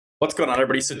What's going on,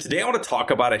 everybody? So today I want to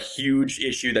talk about a huge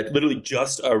issue that literally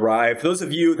just arrived. For those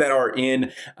of you that are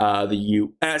in the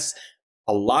US,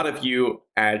 a lot of you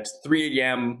at 3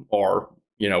 a.m. or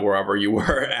wherever you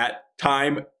were at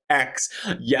time X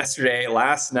yesterday,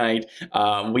 last night,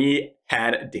 we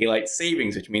had daylight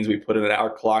savings, which means we put in our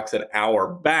clocks an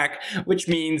hour back, which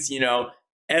means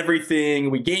everything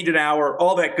we gained an hour,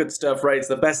 all that good stuff, right? It's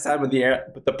the best time of the year.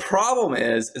 But the problem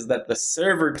is that the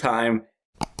server time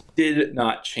did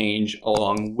not change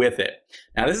along with it.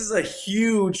 Now, this is a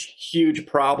huge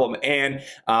problem, and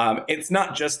it's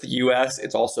not just the US,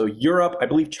 it's also Europe. I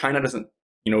believe China doesn't,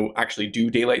 actually do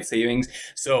daylight savings.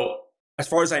 So as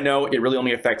far as I know, it really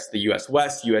only affects the US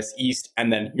West, US East,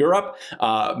 and then Europe.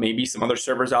 Maybe some other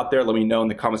servers out there. Let me know in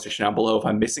the comment section down below if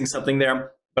I'm missing something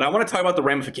there. But I want to talk about the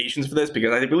ramifications for this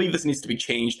because I believe this needs to be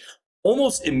changed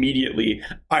almost immediately.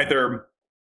 Either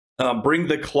bring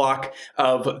the clock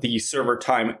of the server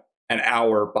time an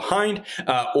hour behind,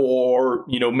 or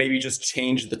maybe just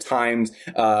change the times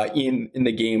in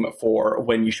the game for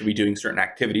when you should be doing certain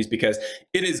activities, because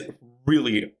it is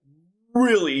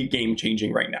really game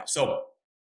changing right now. So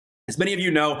as many of you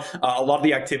know, a lot of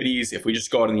the activities, if we just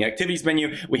go out in the activities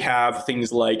menu, we have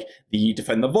things like the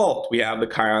Defend the Vault. We have the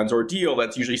Kion's Ordeal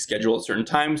that's usually scheduled at certain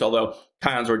times, although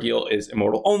Kion's Ordeal is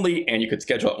immortal only, and you could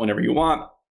schedule it whenever you want.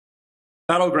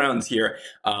 Battlegrounds here,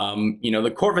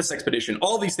 the Corvus Expedition,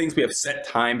 all these things we have set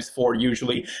times for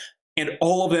usually, and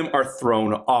all of them are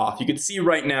thrown off. You can see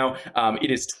right now it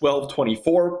is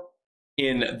 12:24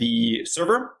 in the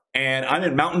server, and I'm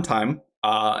in Mountain Time,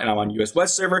 and I'm on US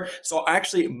West server. So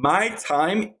actually, my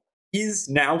time is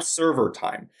now server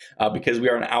time because we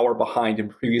are an hour behind, and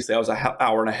previously I was an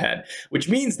hour and ahead, which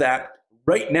means that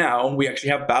right now, we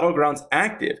actually have Battlegrounds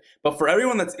active. But for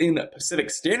everyone that's in Pacific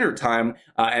Standard Time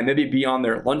and maybe be on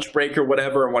their lunch break or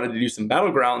whatever and wanted to do some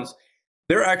Battlegrounds,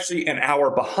 they're actually an hour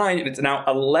behind, and it's now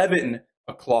 11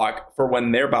 o'clock for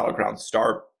when their Battlegrounds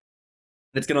start.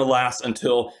 It's going to last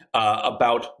until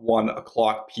about 1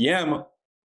 o'clock p.m.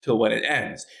 till when it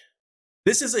ends.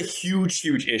 This is a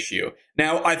huge issue.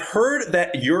 Now, I've heard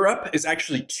that Europe is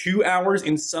actually 2 hours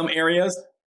in some areas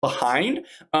behind,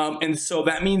 and so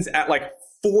that means at like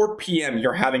 4 p.m.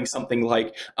 you're having something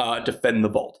like Defend the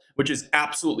Vault, which is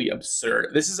absolutely absurd.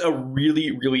 This is a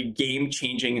really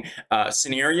game-changing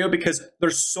scenario because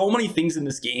there's so many things in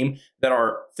this game that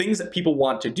are things that people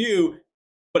want to do,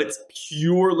 but it's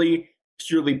purely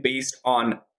based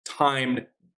on timed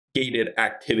gated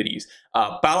activities.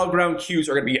 Battleground queues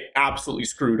are going to be absolutely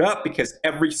screwed up because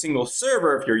every single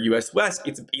server, if you're US West,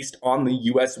 it's based on the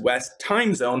US West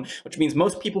time zone, which means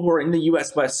most people who are in the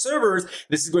US West servers,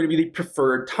 this is going to be the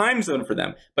preferred time zone for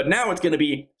them. But now it's going to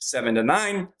be 7 to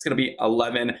 9, it's going to be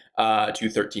 11 to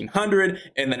 1300,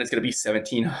 and then it's going to be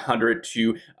 1700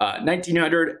 to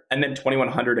 1900, and then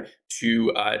 2100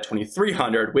 to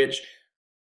 2300, which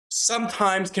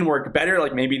sometimes can work better,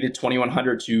 like maybe the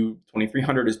 2100 to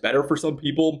 2300 is better for some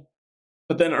people.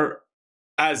 But then,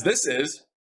 as this is,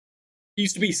 it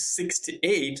used to be 6 to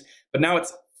 8, but now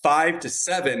it's 5 to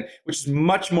 7, which is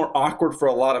much more awkward for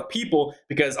a lot of people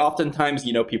because oftentimes,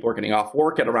 people are getting off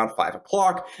work at around 5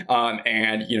 o'clock,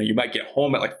 and you might get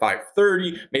home at like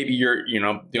 5:30. Maybe you're,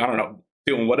 I don't know,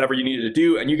 doing whatever you needed to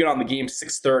do, and you get on the game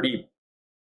 6:30,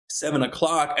 7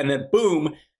 o'clock, and then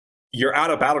boom, you're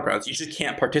out of Battlegrounds. You just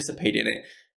can't participate in it.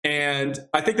 And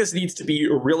I think this needs to be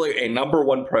really a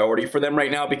 #1 priority for them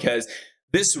right now, because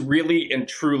this really and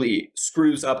truly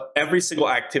screws up every single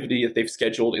activity that they've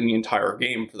scheduled in the entire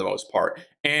game for the most part.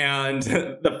 And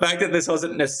the fact that this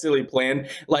wasn't necessarily planned,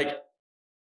 like,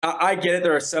 I get it,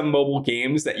 there are some mobile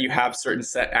games that you have certain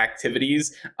set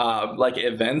activities, like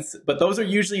events, but those are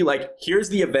usually like, here's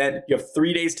the event, you have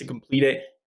 3 days to complete it.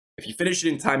 If you finish it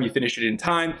in time, you finish it in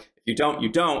time. If you don't, you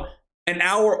don't. An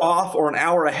hour off or an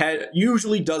hour ahead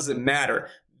usually doesn't matter.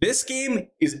 This game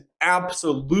is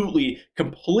absolutely,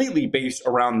 completely based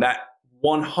around that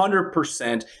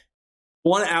 100%.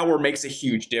 1 hour makes a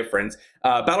huge difference.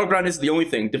 Battleground is the only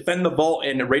thing. Defend the Vault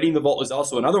and Raiding the Vault is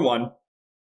also another one.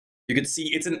 You can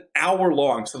see it's an hour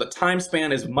long, so the time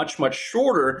span is much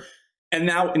shorter. And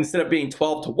now, instead of being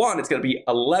 12 to 1, it's going to be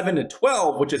 11 to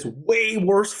 12, which is way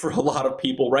worse for a lot of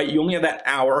people, right? You only have that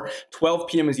hour. 12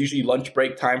 p.m. is usually lunch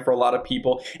break time for a lot of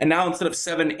people. And now, instead of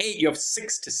 7 to 8, you have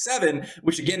 6 to 7,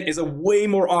 which again is a way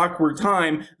more awkward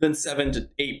time than 7 to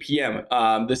 8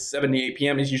 p.m. This 7 to 8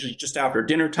 p.m. is usually just after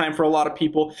dinner time for a lot of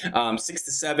people. 6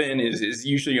 to 7 is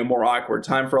usually a more awkward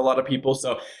time for a lot of people.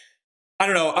 So I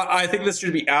don't know. I think this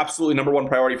should be absolutely #1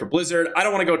 priority for Blizzard. I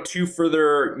don't want to go too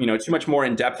much more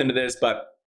in depth into this,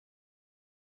 but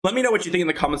Let me know what you think in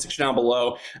the comment section down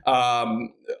below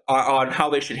on how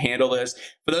they should handle this.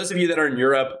 For those of you that are in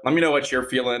Europe, let me know what you're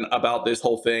feeling about this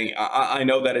whole thing. I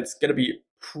know that it's going to be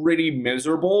pretty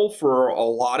miserable for a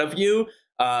lot of you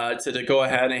to go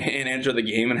ahead and enter the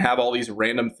game and have all these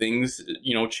random things,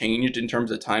 you know, changed in terms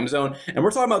of time zone. And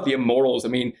we're talking about the Immortals. I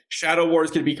mean, Shadow War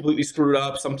is going to be completely screwed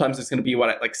up. Sometimes it's going to be what,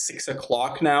 at like 6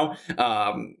 o'clock now.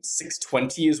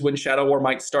 6:20 is when Shadow War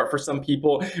might start for some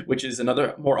people, which is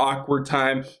another more awkward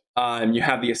time. You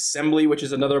have the Assembly, which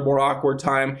is another more awkward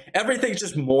time. Everything's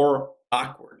just more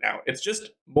awkward now. It's just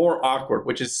more awkward,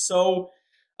 which is so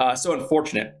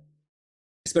unfortunate,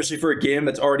 especially for a game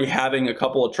that's already having a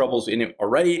couple of troubles in it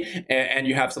already. And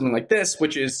you have something like this,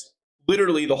 which is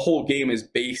literally the whole game is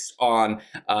based on,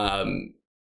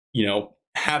 you know,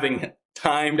 having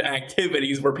timed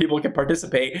activities where people can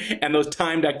participate, and those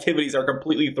timed activities are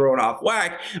completely thrown off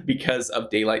whack because of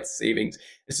daylight savings.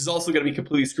 This is also going to be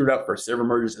completely screwed up for server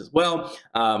merges as well.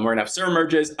 We're going to have server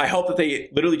merges. I hope that they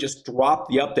literally just drop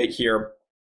the update here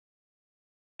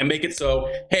and make it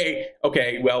so, hey,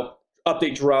 okay, well,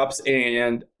 update drops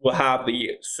and we'll have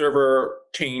the server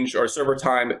change or server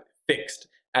time fixed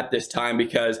at this time,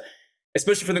 because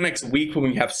especially for the next week when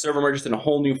we have server merges and a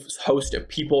whole new host of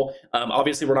people,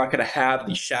 obviously we're not going to have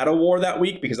the Shadow War that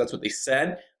week because that's what they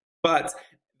said, but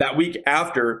that week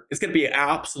after, it's going to be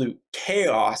absolute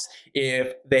chaos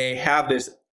if they have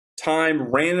this time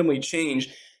randomly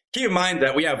changed. Keep in mind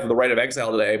that we have the Right of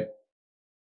Exile today,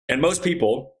 and most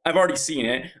people, I've already seen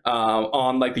it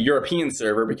on like the European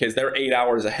server, because they're 8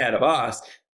 hours ahead of us.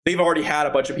 They've already had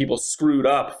a bunch of people screwed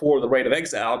up for the Right of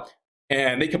Exile,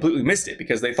 and they completely missed it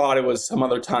because they thought it was some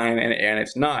other time, and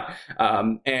it's not.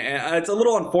 And it's a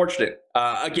little unfortunate.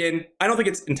 Again, I don't think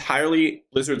it's entirely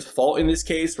Blizzard's fault in this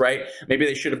case, right? Maybe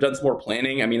they should have done some more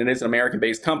planning. I mean, it is an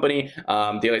American-based company.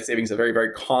 Daylight savings is a very,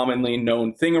 very commonly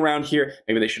known thing around here.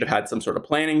 Maybe they should have had some sort of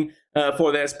planning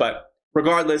for this, but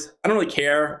regardless, I don't really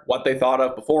care what they thought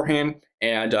of beforehand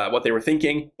and what they were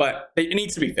thinking, but it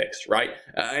needs to be fixed, right?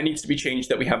 It needs to be changed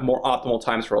that we have more optimal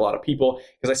times for a lot of people.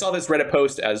 Because I saw this Reddit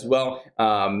post as well,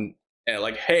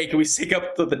 like, hey, can we sync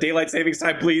up the daylight savings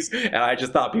time, please? And I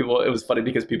just thought it was funny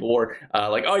because people were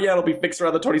like, oh yeah, it'll be fixed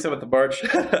around the 27th of March.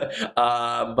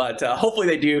 But hopefully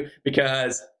they do,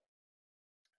 because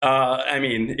I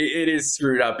mean, it is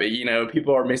screwed up. You know,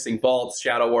 people are missing vaults,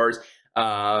 Shadow Wars.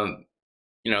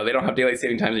 You know, they don't have daylight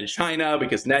saving times in China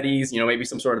because NetEase, you know, maybe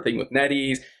some sort of thing with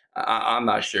NetEase. I'm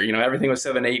not sure. You know, everything was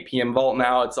 7 to 8 p.m. vault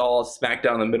now. It's all smack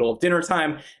down in the middle of dinner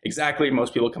time. Exactly.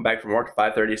 Most people come back from work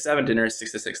at 5:30 to 7. Dinner is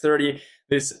 6 to 6:30.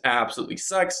 This absolutely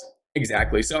sucks.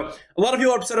 Exactly. So a lot of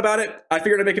people are upset about it. I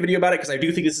figured I'd make a video about it because I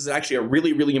do think this is actually a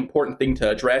really, really important thing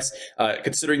to address,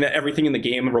 considering that everything in the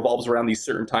game revolves around these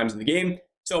certain times in the game.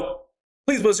 So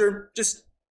please, Blizzard, just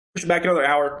push it back another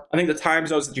hour. I think the time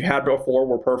zones that you had before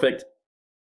were perfect,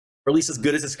 or at least as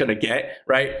good as it's going to get,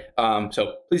 right?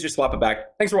 So please just swap it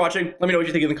back. Thanks for watching. Let me know what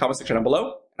you think in the comment section down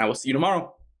below, and I will see you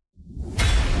tomorrow.